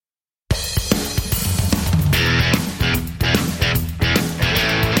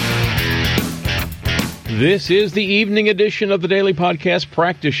This is the evening edition of the Daily Podcast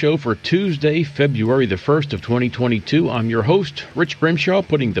Practice Show for Tuesday, February the 1st of 2022. I'm your host, Rich Grimshaw,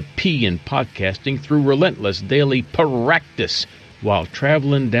 putting the P in podcasting through relentless daily practice while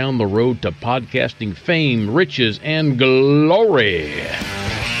traveling down the road to podcasting fame, riches, and glory.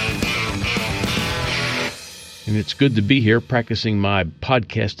 And it's good to be here practicing my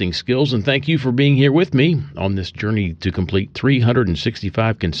podcasting skills, and thank you for being here with me on this journey to complete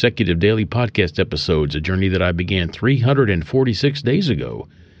 365 consecutive daily podcast episodes, a journey that I began 346 days ago.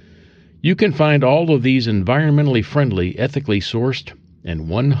 You can find all of these environmentally friendly, ethically sourced, and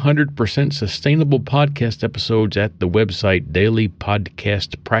 100% sustainable podcast episodes at the website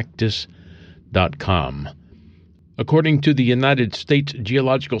dailypodcastpractice.com. According to the United States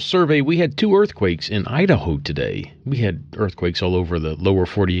Geological Survey, we had 2 earthquakes in Idaho today. We had earthquakes all over the lower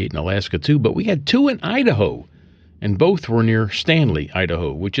 48 in Alaska too, but we had 2 in Idaho, and both were near Stanley,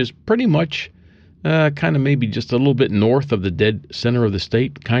 Idaho, which is pretty much kind of maybe just a little bit north of the dead center of the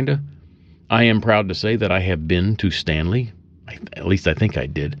state, kind of. I am proud to say that I have been to Stanley. At least I think I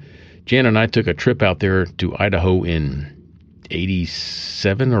did. Jan and I took a trip out there to Idaho in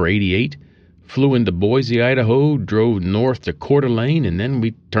 87 or 88. Flew into Boise, Idaho, drove north to Coeur d'Alene, and then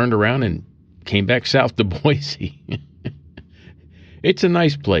we turned around and came back south to Boise. It's a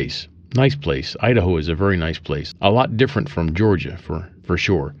nice place. Nice place. Idaho is a very nice place. A lot different from Georgia, for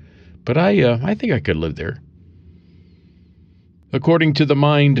sure. But I think I could live there. According to the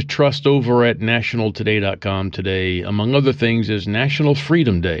Mind Trust over at nationaltoday.com today, among other things, is National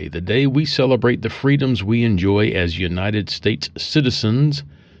Freedom Day, the day we celebrate the freedoms we enjoy as United States citizens,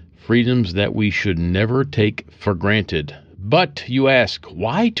 freedoms that we should never take for granted. But, you ask,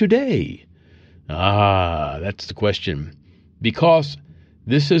 why today? That's the question. Because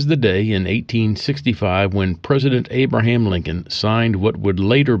this is the day in 1865 when President Abraham Lincoln signed what would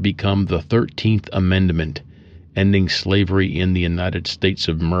later become the 13th Amendment, ending slavery in the United States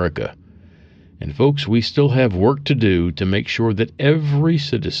of America. And folks, we still have work to do to make sure that every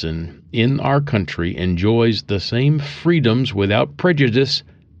citizen in our country enjoys the same freedoms without prejudice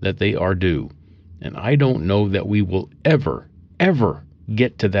that they are due. And I don't know that we will ever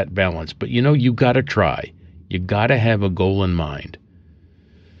get to that balance. But you got to try. You got to have a goal in mind.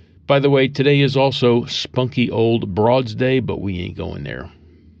 By the way, today is also Spunky Old Broads Day, but we ain't going there.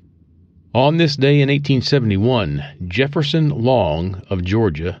 On this day in 1871, Jefferson Long of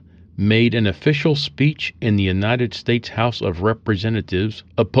Georgia made an official speech in the United States House of Representatives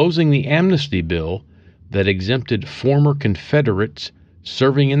opposing the amnesty bill that exempted former Confederates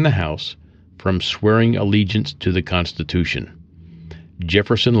serving in the House from swearing allegiance to the Constitution.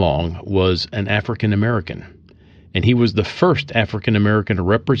 Jefferson Long was an African American, and he was the first African American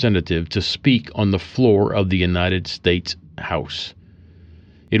representative to speak on the floor of the United States House.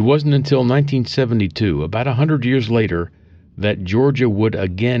 It wasn't until 1972, about 100 years later, that Georgia would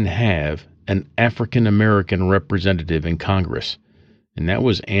again have an African American representative in Congress, and that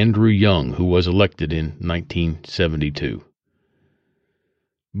was Andrew Young, who was elected in 1972.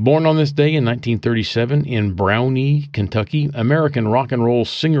 Born on this day in 1937 in Brownie, Kentucky, American rock and roll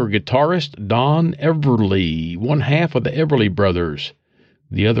singer-guitarist Don Everly, one half of the Everly Brothers.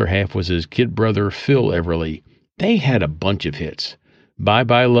 The other half was his kid brother Phil Everly. They had a bunch of hits. Bye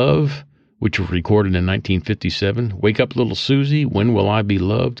Bye Love, which was recorded in 1957, Wake Up Little Susie, When Will I Be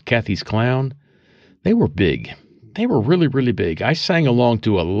Loved, Kathy's Clown. They were big. They were really, really big. I sang along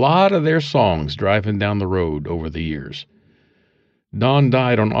to a lot of their songs driving down the road over the years. Don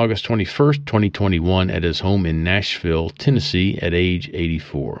died on August 21st, 2021 at his home in Nashville, Tennessee at age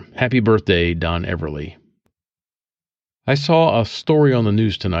 84. Happy birthday, Don Everly. I saw a story on the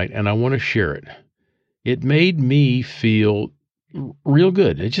news tonight, and I want to share it. It made me feel real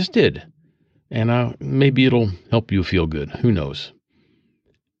good. It just did. And maybe it'll help you feel good. Who knows?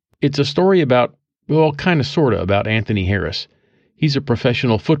 It's a story about, kind of, sort of, about Anthony Harris. He's a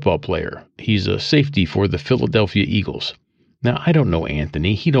professional football player. He's a safety for the Philadelphia Eagles. Now, I don't know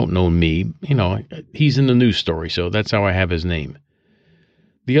Anthony. He don't know me. He's in the news story, so that's how I have his name.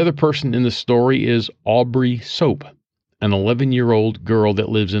 The other person in the story is Aubrey Soap, an 11-year-old girl that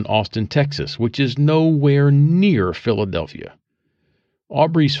lives in Austin, Texas, which is nowhere near Philadelphia.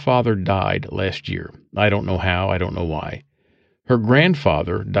 Aubrey's father died last year. I don't know how. I don't know why. Her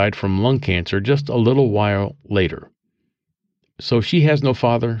grandfather died from lung cancer just a little while later. So she has no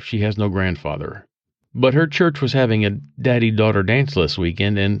father. She has no grandfather. But her church was having a daddy-daughter dance last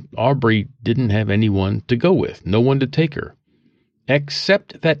weekend, and Aubrey didn't have anyone to go with, no one to take her,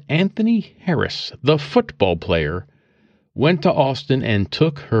 except that Anthony Harris, the football player, went to Austin and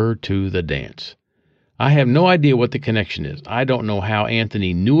took her to the dance. I have no idea what the connection is. I don't know how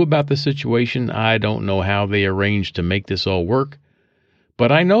Anthony knew about the situation. I don't know how they arranged to make this all work.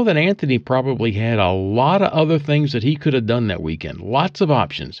 But I know that Anthony probably had a lot of other things that he could have done that weekend. Lots of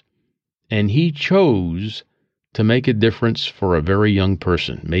options. And he chose to make a difference for a very young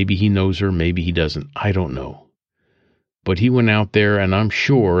person. Maybe he knows her, maybe he doesn't. I don't know. But he went out there, and I'm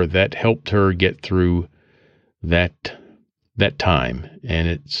sure that helped her get through that time. And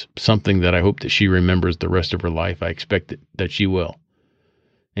it's something that I hope that she remembers the rest of her life. I expect that she will.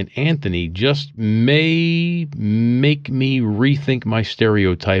 And Anthony just may make me rethink my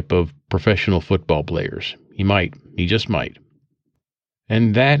stereotype of professional football players. He might. He just might.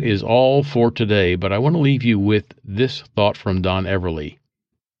 And that is all for today, but I want to leave you with this thought from Don Everly.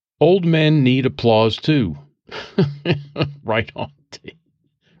 Old men need applause too. Right on.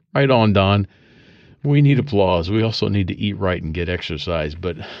 Right on, Don. We need applause. We also need to eat right and get exercise,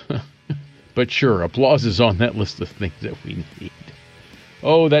 but sure, applause is on that list of things that we need.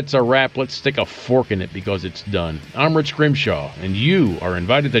 Oh, that's a wrap. Let's stick a fork in it because it's done. I'm Rich Grimshaw, and you are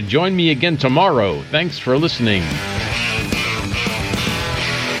invited to join me again tomorrow. Thanks for listening.